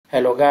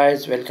Hello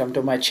guys, welcome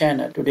to my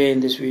channel. Today in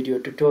this video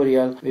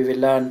tutorial we will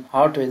learn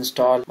how to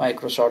install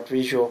Microsoft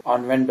Visio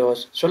on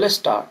Windows. So let's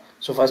start.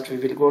 So first we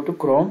will go to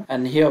Chrome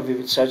and here we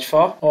will search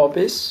for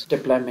Office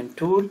Deployment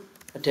Tool.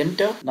 Hit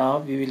enter. Now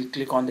we will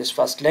click on this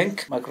first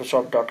link,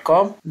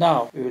 microsoft.com.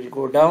 Now we will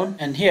go down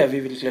and here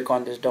we will click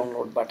on this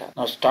download button.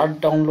 Now start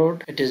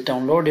download. It is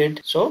downloaded.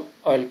 So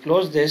I will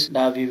close this.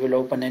 Now we will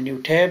open a new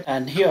tab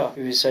and here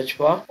we will search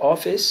for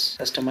Office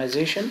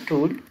Customization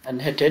Tool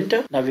and hit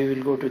enter. Now we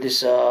will go to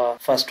this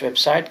first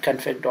website,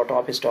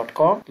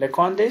 config.office.com. Click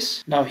on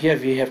this. Now here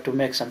we have to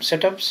make some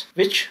setups.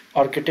 Which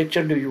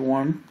architecture do you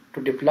want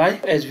to deploy?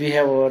 As we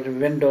have our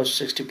Windows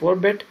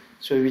 64-bit,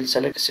 so we will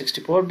select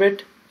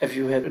 64-bit. If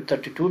you have a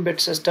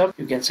 32-bit system,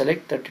 you can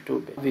select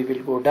 32-bit. We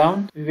will go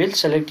down. We will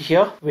select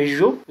here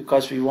Visio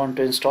because we want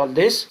to install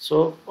this.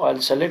 So I'll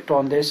select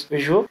on this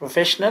Visio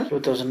Professional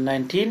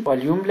 2019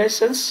 volume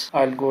license.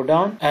 I'll go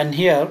down and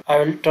here I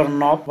will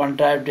turn off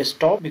OneDrive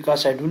desktop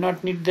because I do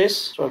not need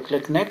this. So I'll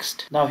click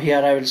next. Now here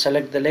I will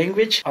select the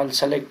language. I'll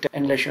select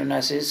English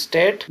United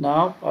States.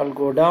 Now I'll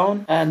go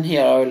down and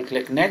here I will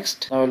click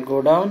next. Now I'll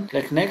go down,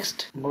 click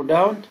next, go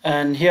down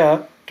and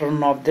here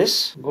turn off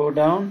this, go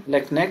down,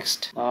 click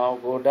next. Now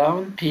go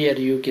down. Here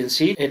you can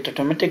see it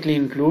automatically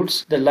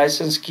includes the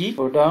license key.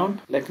 Go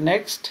down, click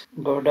next,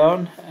 go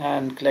down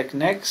and click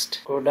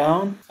next, go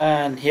down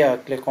and here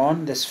click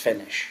on this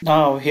finish.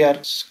 Now here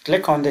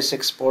click on this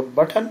export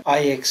button. I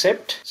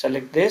accept,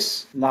 select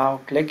this. Now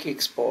click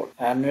export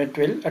and it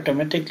will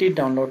automatically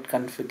download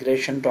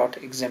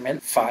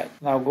configuration.xml file.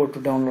 Now go to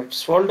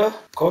downloads folder,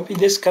 copy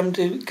this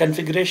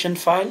configuration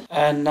file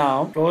and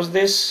now close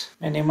this,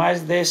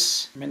 minimize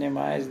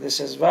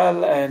this as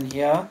well, and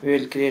here we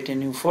will create a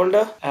new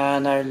folder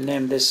and I will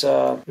name this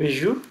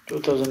Visio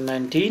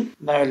 2019.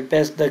 Now I will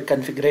paste the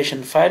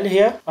configuration file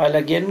here. I'll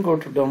again go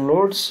to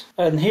downloads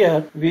and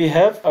here we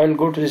have, I will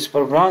go to this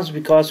programs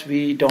because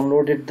we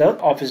downloaded the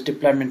Office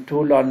Deployment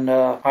Tool on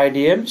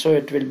IDM, so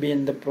it will be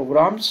in the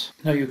programs.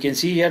 Now you can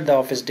see here the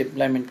Office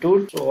Deployment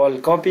Tool. So I'll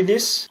copy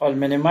this, I'll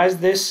minimize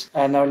this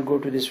and I'll go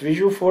to this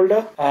Visio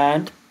folder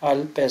and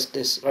I'll paste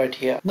this right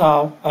here.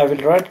 Now I will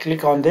right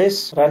click on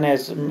this, run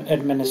as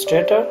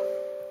administrator,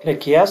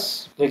 click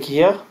yes, click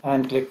here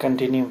and click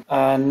continue.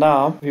 And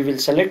now we will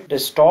select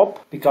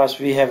desktop because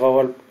we have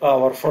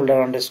our folder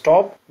on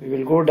desktop. We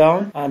will go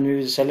down and we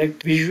will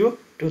select Visio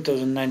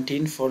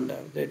 2019 folder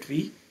that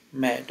we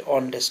made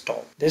on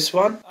desktop, this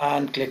one,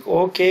 and click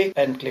OK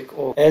and click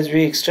OK. As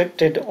we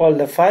extracted all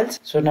the files,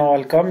 so now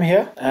I'll come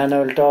here and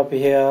I will type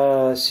here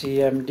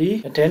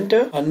cmd, hit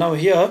enter, and now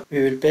here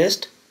we will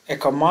paste a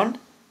command.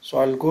 So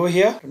I'll go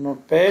here to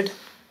notepad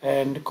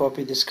and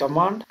copy this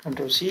command,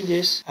 Ctrl C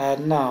this,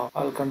 and now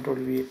I'll Ctrl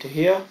V it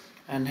here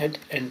and hit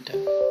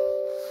enter.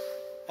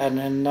 And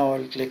then now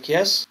I'll click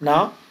yes.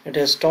 Now it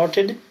has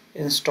started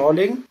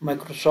installing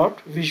Microsoft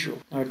Visio.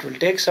 Now it will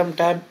take some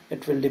time.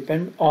 It will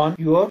depend on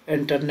your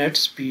internet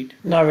speed.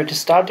 Now it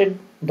started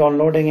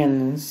downloading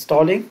and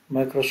installing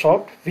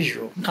Microsoft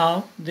Visio.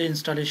 Now the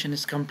installation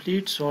is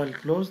complete, so I'll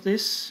close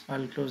this.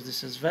 I'll close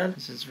this as well.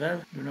 This as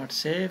well. Do not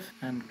save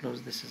and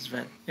close this as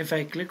well. If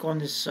I click on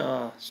this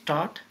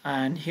start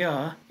and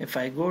here if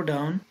I go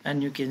down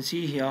and you can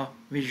see here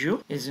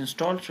Visio is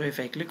installed. So if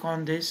I click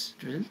on this,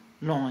 it will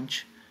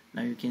launch.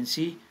 Now you can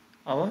see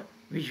our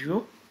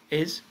Visio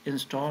is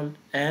installed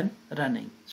and running.